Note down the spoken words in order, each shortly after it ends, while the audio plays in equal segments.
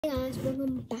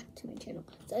welcome back to my channel.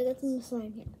 So I got some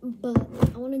slime here, but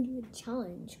I want to do a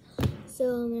challenge. So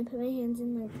I'm gonna put my hands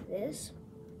in like this,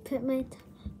 put my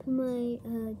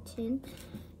chin,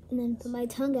 and then put my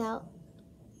tongue out,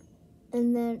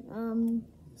 and then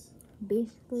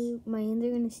basically my hands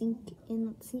are gonna sink in.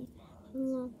 Let's see how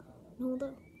long. Hold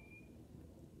up.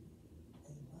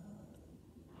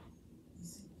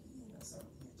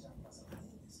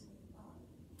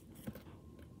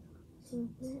 So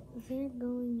they're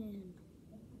going in.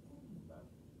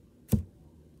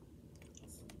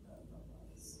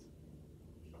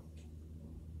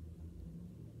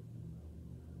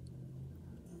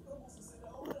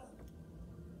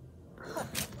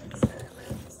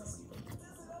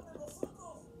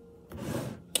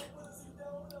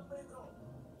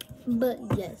 But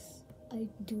yes, I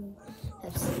do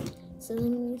have slime. So let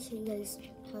me show you guys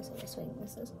how satisfying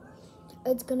this is.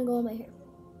 It's gonna go on my hair.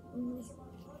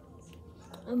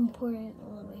 I'm pouring it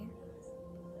all on my hair.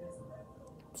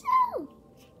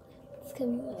 It's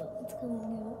coming out. It's coming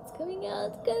out. It's coming out.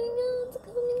 It's coming out. It's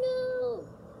coming out.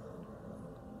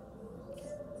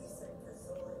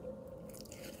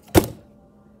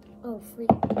 Oh,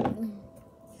 freak.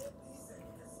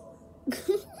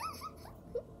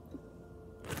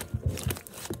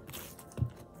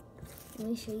 Let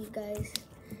me show you guys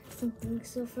something.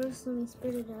 So first, let me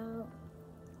spread it out.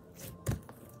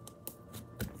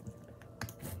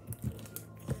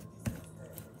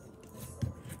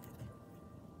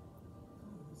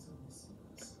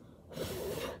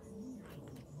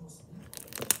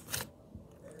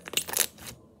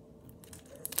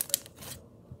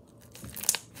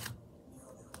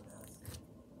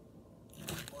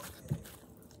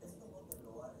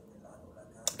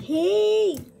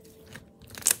 Hey!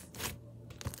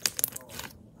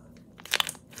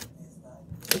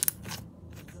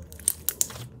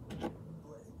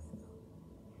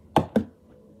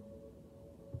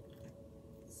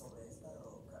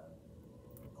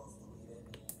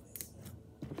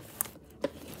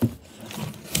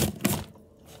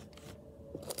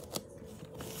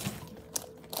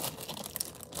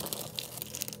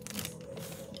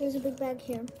 There's a big bag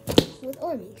here with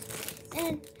Orbeez.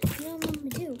 And you know what I'm gonna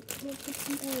do? I'm gonna put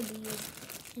some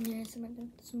Orbeez in there. Some of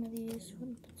these. I'm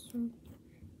gonna put some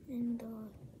in the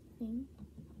thing.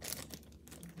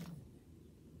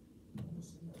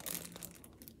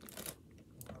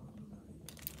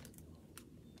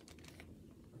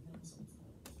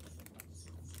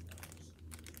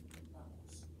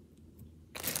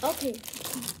 Okay.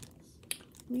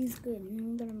 These good.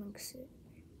 I'm gonna mix it.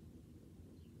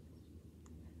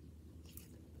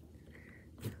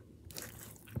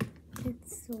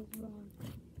 It's so wrong.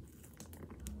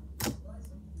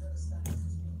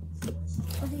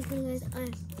 Okay, so guys, I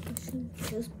actually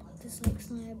just bought this like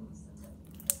slime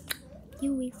a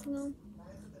few weeks ago.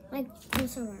 Like in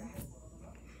summer.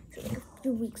 So like a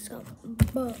few weeks ago.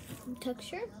 But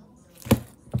texture,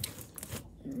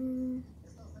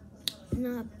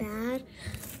 not bad.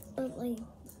 But like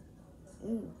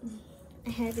I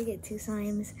had to get 2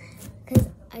 slimes because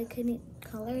I couldn't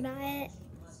color dye it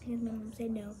because my mom said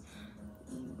no.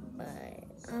 But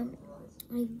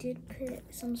I did put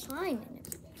some slime in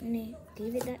it, and it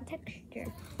gave it that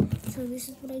texture. So this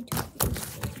is what I do.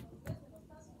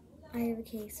 I have a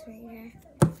case right here.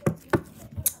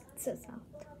 It's so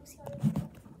soft.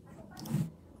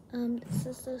 This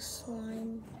is the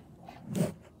slime.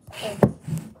 Oh,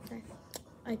 sorry.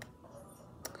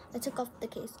 I took off the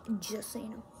case, just so you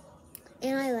know.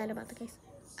 And I lied about the case.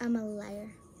 I'm a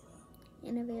liar.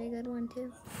 And a very good one,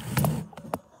 too.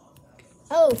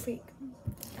 Oh, freak.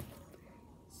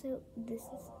 So, this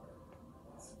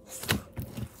is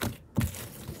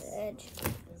the edge.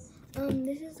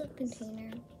 This is a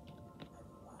container.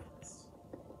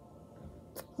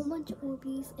 A whole bunch of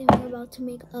Orbeez, and we're about to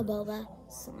make a boba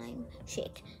slime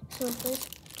shake. So, first,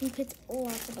 we put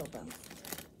lots of boba.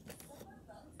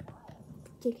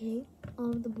 JK,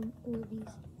 all of the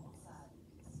Orbeez.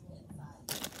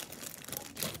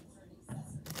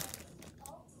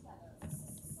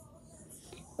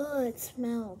 Oh, it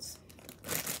smells.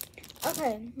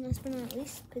 Okay, last but not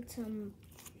least, put some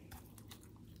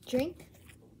drink.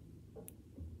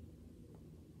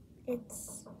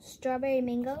 It's strawberry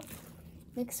mango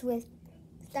mixed with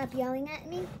Stop Yelling at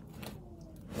Me.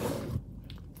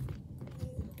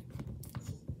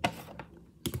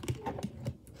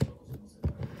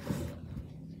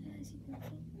 As you can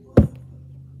see,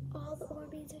 all the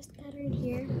Orbeez are scattered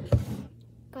here.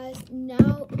 Guys,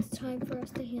 now it's time for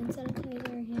us to hand sanitize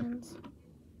our hands.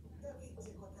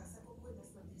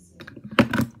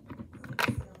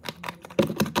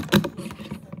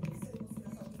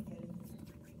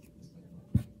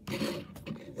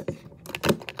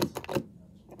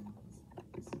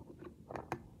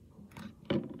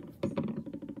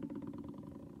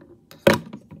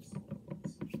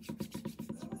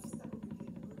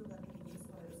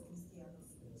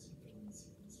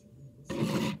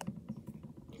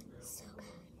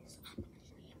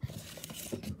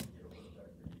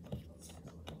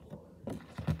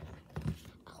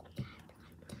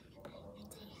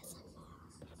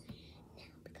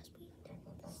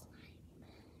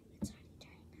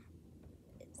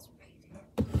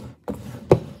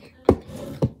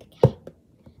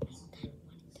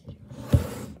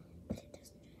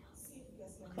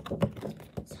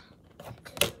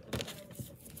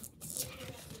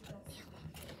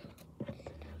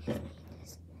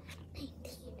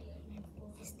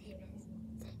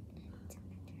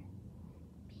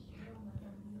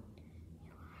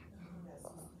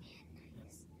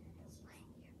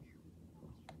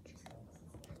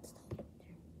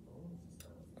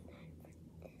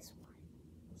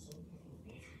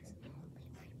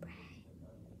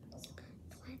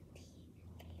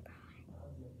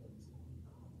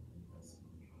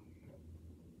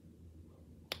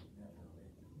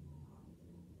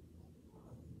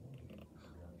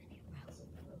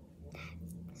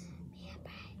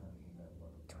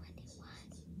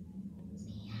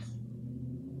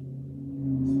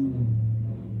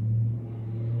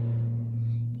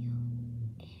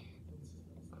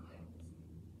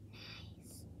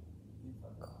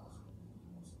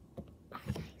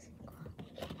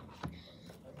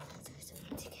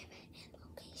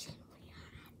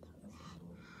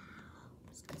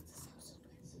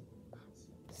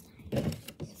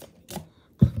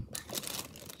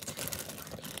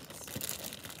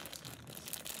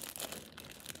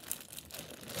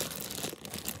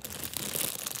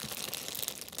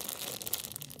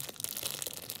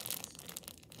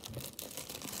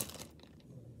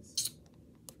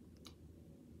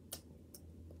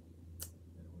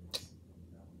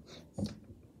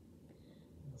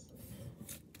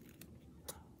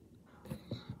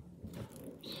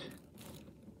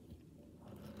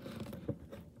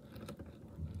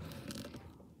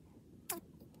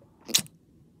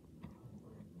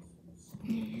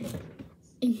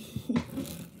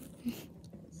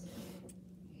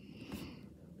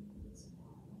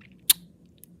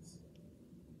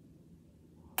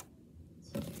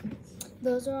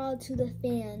 Those are all to the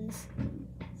fans.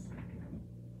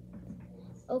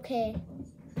 Okay.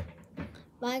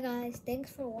 Bye guys.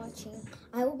 Thanks for watching.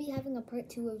 I will be having a part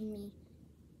 2 of me.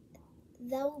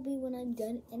 That will be when I'm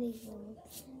done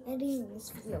editing this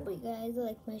video. But you guys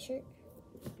like my shirt?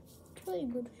 It's really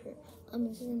good shirt.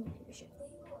 This is my favorite shirt.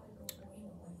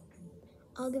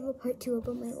 I'll give a part 2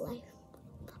 about my life.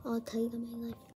 I'll tell you about my life.